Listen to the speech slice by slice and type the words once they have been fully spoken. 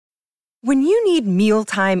When you need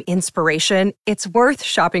mealtime inspiration, it's worth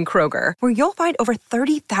shopping Kroger, where you'll find over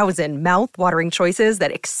 30,000 mouth-watering choices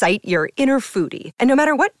that excite your inner foodie. And no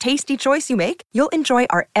matter what tasty choice you make, you'll enjoy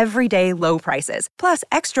our everyday low prices, plus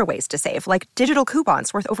extra ways to save, like digital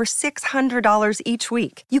coupons worth over $600 each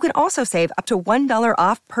week. You can also save up to $1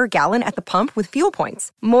 off per gallon at the pump with fuel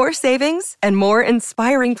points. More savings and more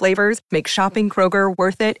inspiring flavors make shopping Kroger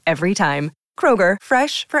worth it every time. Kroger,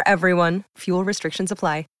 fresh for everyone. Fuel restrictions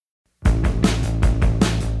apply.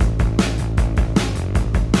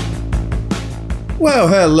 Well,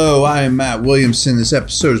 hello, I am Matt Williamson. This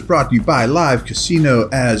episode is brought to you by Live Casino,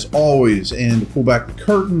 as always. And to pull back the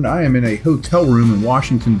curtain, I am in a hotel room in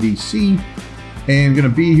Washington, D.C., and going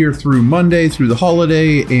to be here through Monday, through the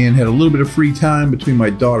holiday, and had a little bit of free time between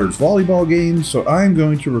my daughter's volleyball games. So I'm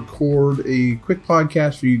going to record a quick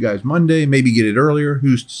podcast for you guys Monday, maybe get it earlier,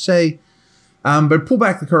 who's to say. But pull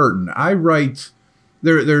back the curtain. I write,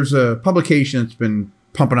 there's a publication that's been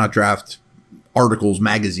pumping out draft articles,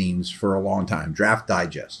 magazines for a long time, Draft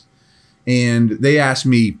Digest. And they asked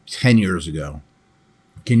me 10 years ago,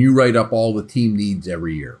 can you write up all the team needs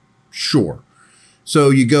every year? Sure. So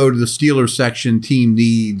you go to the Steelers section, team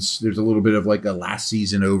needs. There's a little bit of like a last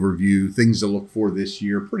season overview, things to look for this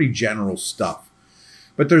year, pretty general stuff.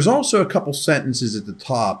 But there's also a couple sentences at the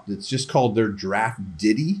top that's just called their draft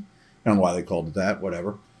ditty. I don't know why they called it that,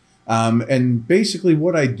 whatever. And basically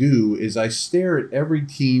what I do is I stare at every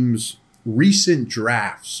team's recent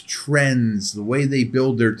drafts, trends, the way they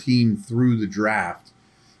build their team through the draft,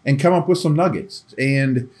 and come up with some nuggets.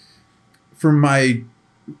 And from my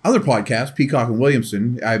other podcast, Peacock and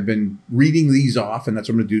Williamson, I've been reading these off, and that's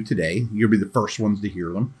what I'm going to do today. You'll be the first ones to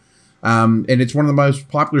hear them. And it's one of the most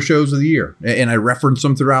popular shows of the year. And I reference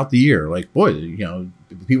them throughout the year. Like, boy, you know,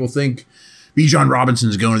 people think Bijan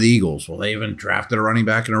Robinson's going to the Eagles. Well, they haven't drafted a running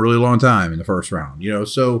back in a really long time in the first round, you know,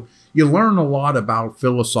 so you learn a lot about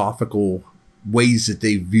philosophical ways that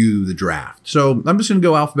they view the draft. So I'm just going to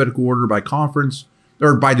go alphabetical order by conference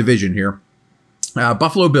or by division here.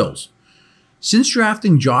 Buffalo Bills. Since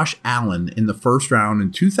drafting Josh Allen in the first round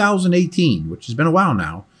in 2018, which has been a while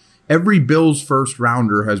now, every Bills first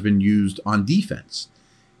rounder has been used on defense.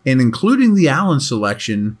 And including the Allen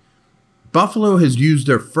selection, Buffalo has used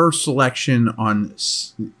their first selection on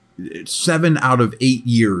 7 out of 8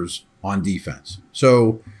 years on defense.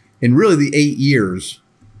 So in really the 8 years,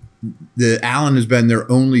 the Allen has been their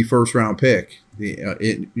only first round pick that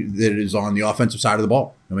is on the offensive side of the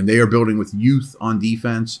ball. I mean, they are building with youth on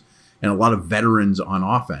defense and a lot of veterans on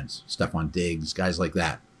offense, Stephon Diggs, guys like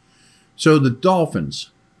that. So the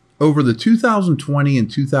Dolphins, over the 2020 and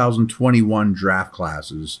 2021 draft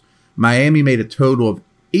classes, Miami made a total of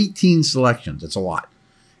 18 selections. That's a lot,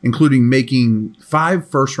 including making 5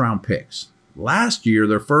 first-round picks. Last year,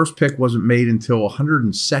 their first pick wasn't made until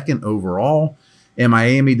 102nd overall, and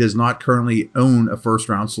Miami does not currently own a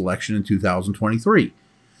first-round selection in 2023.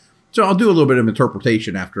 So I'll do a little bit of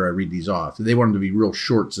interpretation after I read these off. They want them to be real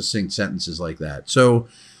short, succinct sentences like that. So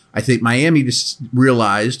I think Miami just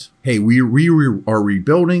realized, hey, we are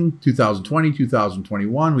rebuilding 2020,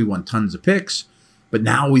 2021. We won tons of picks. But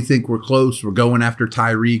now we think we're close. We're going after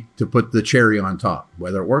Tyreek to put the cherry on top.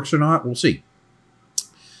 Whether it works or not, we'll see.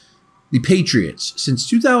 The Patriots. Since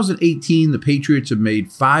 2018, the Patriots have made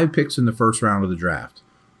 5 picks in the first round of the draft.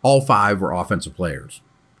 All 5 were offensive players.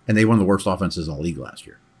 And they won the worst offenses in the league last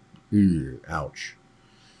year. Ouch.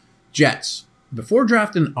 Jets. Before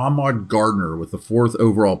drafting Ahmad Gardner with the 4th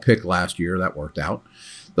overall pick last year, that worked out.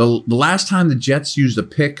 The last time the Jets used a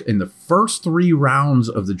pick in the first 3 rounds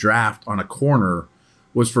of the draft on a corner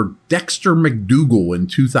was for Dexter McDougal in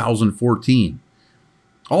 2014.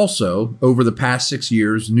 Also, over the past 6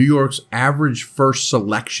 years, New York's average first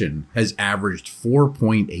selection has averaged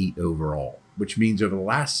 4.8 overall, which means over the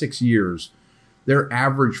last 6 years, their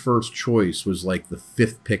average first choice was like the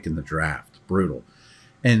 5th pick in the draft. Brutal.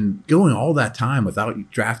 And going all that time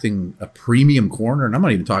without drafting a premium corner, and I'm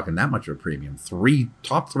not even talking that much of a premium,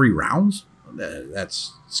 top 3 rounds,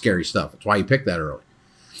 that's scary stuff. That's why you picked that early.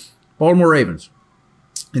 Baltimore Ravens.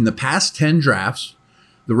 In the past 10 drafts,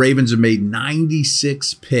 the Ravens have made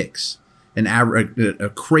 96 picks, a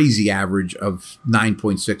crazy average of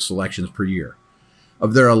 9.6 selections per year.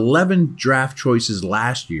 Of their 11 draft choices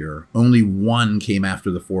last year, only 1 came after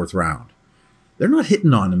the 4th round. They're not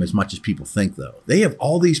hitting on them as much as people think, though. They have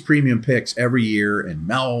all these premium picks every year, and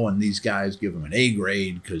Mel and these guys give them an A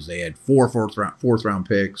grade because they had 4 fourth round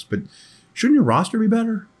picks. But shouldn't your roster be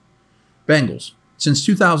better? Bengals. Since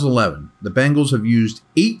 2011, the Bengals have used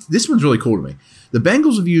 8. This one's really cool to me. The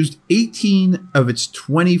Bengals have used 18 of its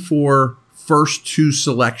 24 first 2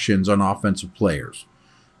 selections on offensive players.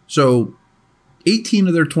 So 18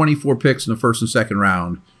 of their 24 picks in the first and second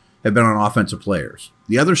round have been on offensive players.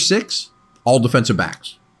 The other 6, all defensive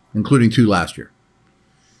backs, including 2 last year.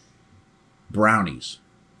 Brownies.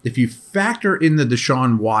 If you factor in the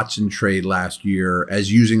Deshaun Watson trade last year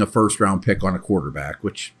as using a first-round pick on a quarterback,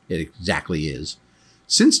 which it exactly is,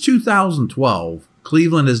 since 2012,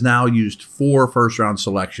 Cleveland has now used 4 first-round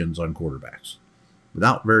selections on quarterbacks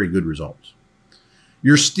without very good results.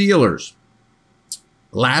 Your Steelers.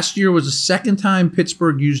 Last year was the second time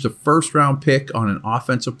Pittsburgh used a first-round pick on an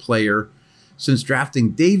offensive player since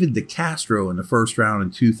drafting David DeCastro in the first round in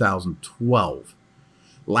 2012.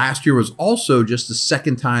 Last year was also just the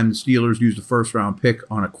second time the Steelers used a first-round pick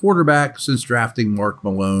on a quarterback since drafting Mark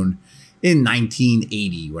Malone in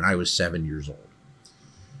 1980 when I was 7 years old.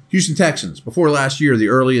 Houston Texans. Before last year, the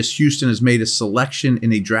earliest Houston has made a selection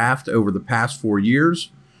in a draft over the past 4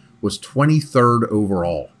 years was 23rd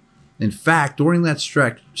overall. In fact, during that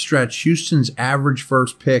stretch, Houston's average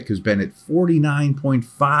first pick has been at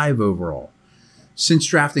 49.5 overall. Since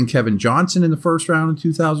drafting Kevin Johnson in the first round in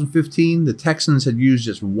 2015, the Texans had used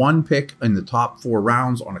just 1 pick in the top 4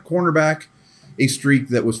 rounds on a cornerback, a streak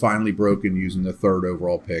that was finally broken using the 3rd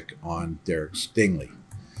overall pick on Derek Stingley.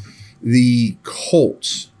 The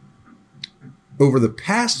Colts. Over the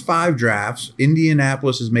past 5 drafts,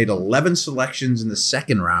 Indianapolis has made 11 selections in the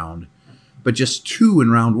second round, but just 2 in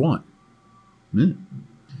round 1.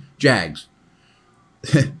 Jags.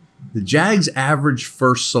 The Jags' average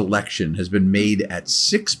first selection has been made at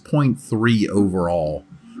 6.3 overall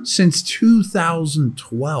since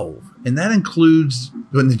 2012. And that includes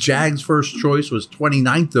when the Jags' first choice was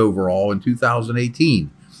 29th overall in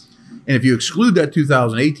 2018. And if you exclude that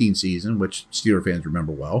 2018 season, which Steeler fans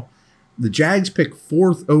remember well, the Jags picked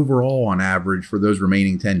 4th overall on average for those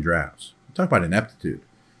remaining 10 drafts. Talk about ineptitude.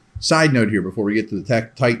 Side note here before we get to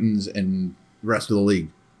the Titans and the rest of the league.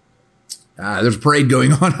 There's a parade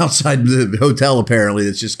going on outside the hotel, apparently,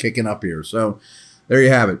 that's just kicking up here. So there you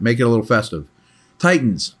have it. Make it a little festive.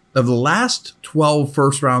 Titans. Of the last 12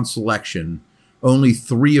 first-round selection, only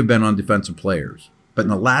 3 have been on defensive players. But in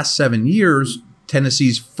the last 7 years,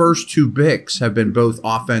 Tennessee's first 2 picks have been both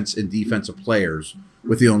offense and defensive players,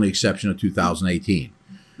 with the only exception of 2018.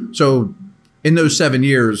 So in those 7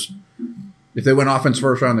 years, if they went offense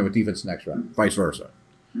first round, they went defense next round, vice versa.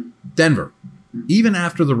 Denver. Even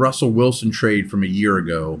after the Russell Wilson trade from a year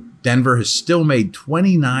ago, Denver has still made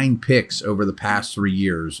 29 picks over the past 3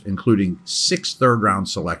 years, including 6 third-round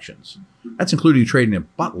selections. That's including trading a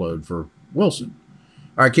buttload for Wilson.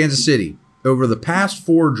 All right, Kansas City. Over the past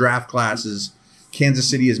 4 draft classes, Kansas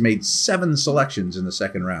City has made 7 selections in the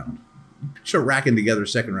second round. So racking together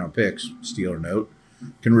second-round picks, Steeler note,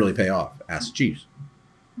 can really pay off. Ask the Chiefs.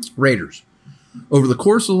 Raiders. Over the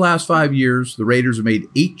course of the last 5 years, the Raiders have made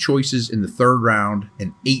 8 choices in the 3rd round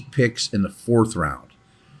and 8 picks in the 4th round.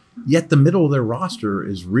 Yet the middle of their roster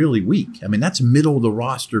is really weak. I mean, that's middle of the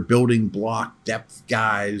roster, building block, depth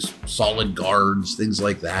guys, solid guards, things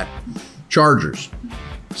like that. Chargers.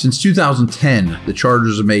 Since 2010, the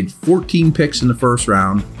Chargers have made 14 picks in the 1st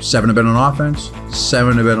round. 7 have been on offense,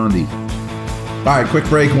 7 have been on defense. All right, quick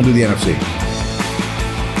break, and we'll do the NFC.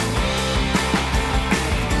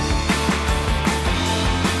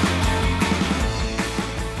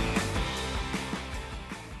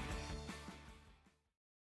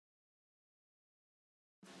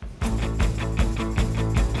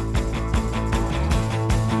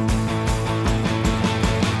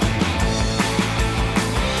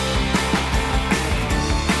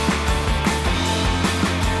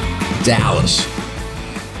 Dallas.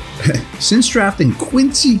 Since drafting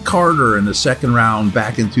Quincy Carter in the 2nd round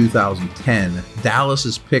back in 2010, Dallas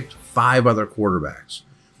has picked 5 other quarterbacks.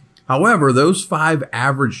 However, those 5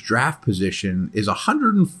 average draft position is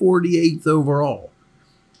 148th overall.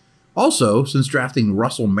 Also, since drafting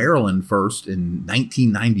Russell Maryland first in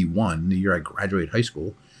 1991, the year I graduated high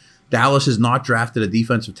school, Dallas has not drafted a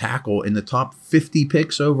defensive tackle in the top 50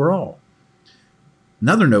 picks overall.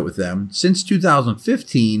 Another note with them, since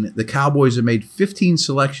 2015, the Cowboys have made 15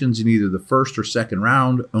 selections in either the 1st or 2nd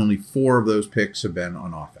round. Only 4 of those picks have been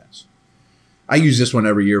on offense. I use this one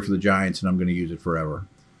every year for the Giants, and I'm going to use it forever.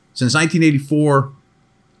 Since 1984,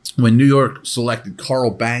 when New York selected Carl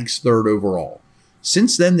Banks 3rd overall.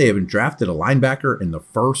 Since then, they haven't drafted a linebacker in the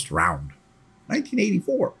 1st round.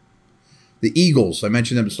 1984. The Eagles, I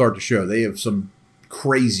mentioned them to start the show. They have some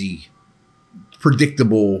crazy,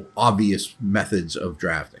 predictable, obvious methods of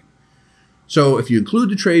drafting. So if you include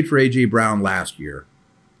the trade for A.J. Brown last year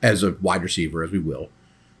as a wide receiver, as we will,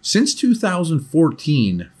 since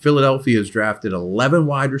 2014, Philadelphia has drafted 11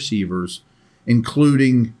 wide receivers,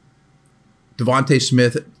 including Devontae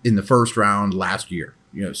Smith in the 1st round last year.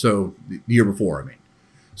 So the year before,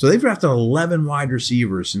 So they've drafted 11 wide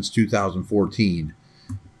receivers since 2014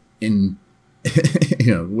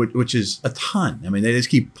 which is a ton. They just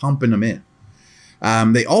keep pumping them in.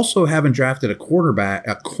 They also haven't drafted a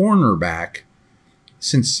cornerback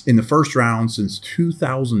since in the first round since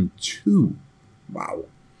 2002. Wow.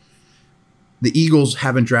 The Eagles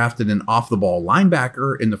haven't drafted an off-the-ball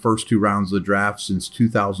linebacker in the first 2 rounds of the draft since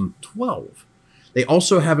 2012. They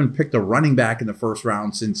also haven't picked a running back in the first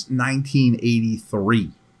round since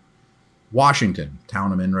 1983. Washington,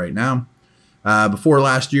 town I'm in right now. Before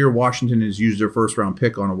last year, Washington has used their first-round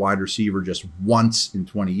pick on a wide receiver just once in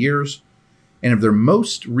 20 years. And of their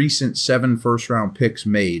most recent 7 first-round picks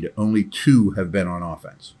made, only 2 have been on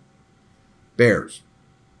offense. Bears.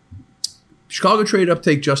 Chicago traded up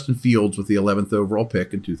to take Justin Fields with the 11th overall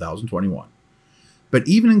pick in 2021. But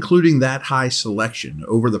even including that high selection,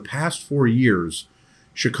 over the past 4 years,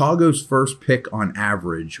 Chicago's first pick on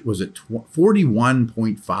average was at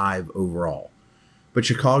 41.5 overall. But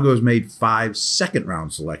Chicago has made 5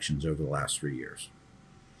 second-round selections over the last 3 years.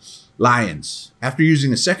 Lions. After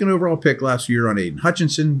using the 2nd overall pick last year on Aiden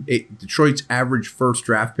Hutchinson, Detroit's average first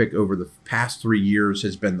draft pick over the past 3 years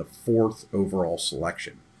has been the 4th overall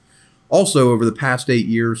selection. Also, over the past 8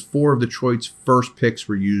 years, 4 of Detroit's first picks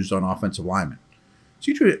were used on offensive linemen.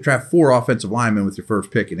 So you draft 4 offensive linemen with your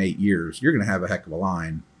first pick in 8 years, you're going to have a heck of a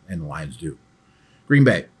line, and the Lions do. Green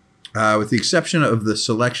Bay. With the exception of the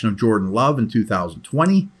selection of Jordan Love in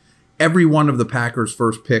 2020, every one of the Packers'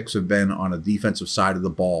 first picks have been on a defensive side of the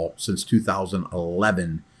ball since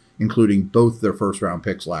 2011, including both their first-round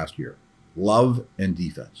picks last year. Love and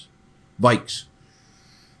defense. Vikes.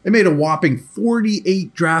 They made a whopping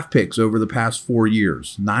 48 draft picks over the past 4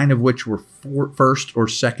 years, 9 of which were first or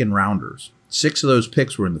second rounders. 6 of those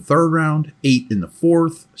picks were in the 3rd round, 8 in the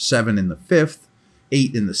 4th, 7 in the 5th,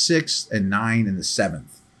 8 in the 6th, and 9 in the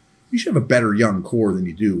 7th. You should have a better young core than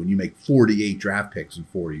you do when you make 48 draft picks in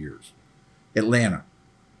 4 years. Atlanta.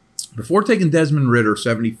 Before taking Desmond Ridder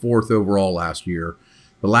 74th overall last year,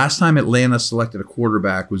 the last time Atlanta selected a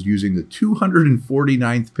quarterback was using the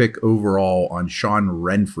 249th pick overall on Sean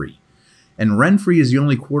Renfree. And Renfree is the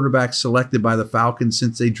only quarterback selected by the Falcons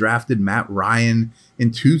since they drafted Matt Ryan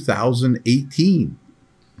in 2018.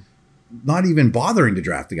 Not even bothering to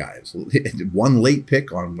draft the guys. One late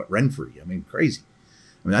pick on Renfree. Crazy.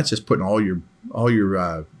 That's just putting all your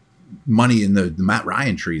money in the Matt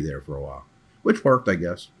Ryan tree there for a while, which worked, I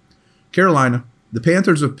guess. Carolina. The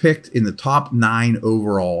Panthers have picked in the top 9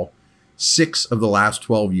 overall 6 of the last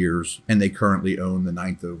 12 years, and they currently own the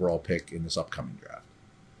 9th overall pick in this upcoming draft.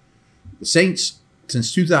 The Saints,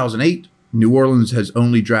 since 2008, New Orleans has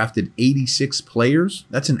only drafted 86 players.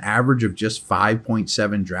 That's an average of just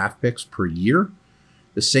 5.7 draft picks per year.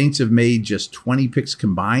 The Saints have made just 20 picks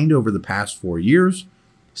combined over the past 4 years,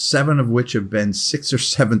 7 of which have been 6th or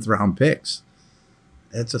 7th round picks.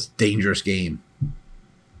 That's a dangerous game.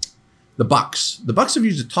 The Bucks. The Bucks have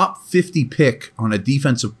used a top 50 pick on a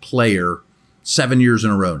defensive player 7 years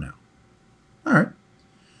in a row now. All right.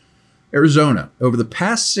 Arizona. Over the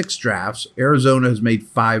past 6 drafts, Arizona has made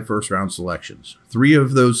 5 first-round selections. 3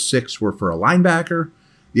 of those 6 were for a linebacker.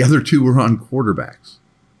 The other 2 were on quarterbacks.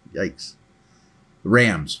 Yikes. The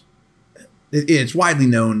Rams. It's widely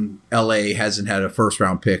known LA hasn't had a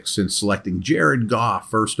first-round pick since selecting Jared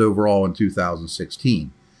Goff first overall in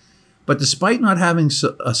 2016. But despite not having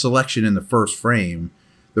a selection in the first frame,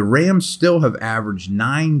 the Rams still have averaged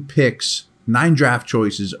 9 draft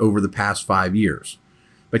choices over the past 5 years.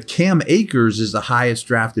 But Cam Akers is the highest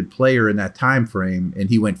drafted player in that time frame, and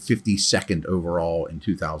he went 52nd overall in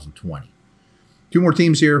 2020. 2 more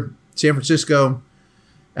teams here. San Francisco.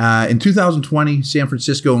 In 2020, San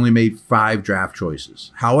Francisco only made 5 draft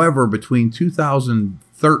choices. However, between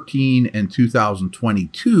 2013 and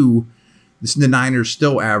 2022, the Niners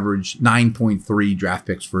still averaged 9.3 draft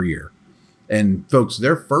picks per year. And folks,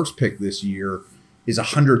 their first pick this year is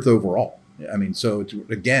 100th overall. So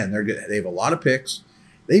again, they have a lot of picks.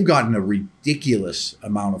 They've gotten a ridiculous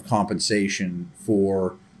amount of compensation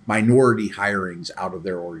for minority hirings out of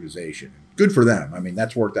their organization. Good for them.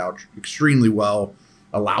 That's worked out extremely well.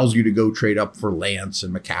 Allows you to go trade up for Lance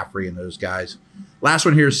and McCaffrey and those guys. Last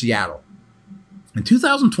one here is Seattle. In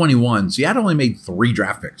 2021, Seattle only made 3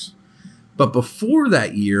 draft picks. But before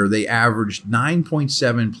that year, they averaged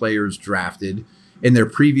 9.7 players drafted in their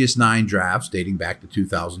previous 9 drafts dating back to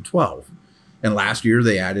 2012. And last year,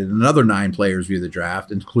 they added another 9 players via the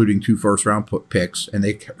draft, including 2 first-round picks, and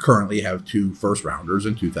they currently have 2 first-rounders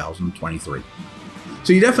in 2023.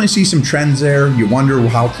 So you definitely see some trends there. You wonder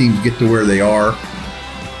how teams get to where they are.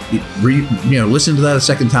 Listen to that a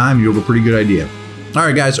second time, you'll have a pretty good idea. All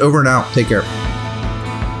right, guys, over and out. Take care.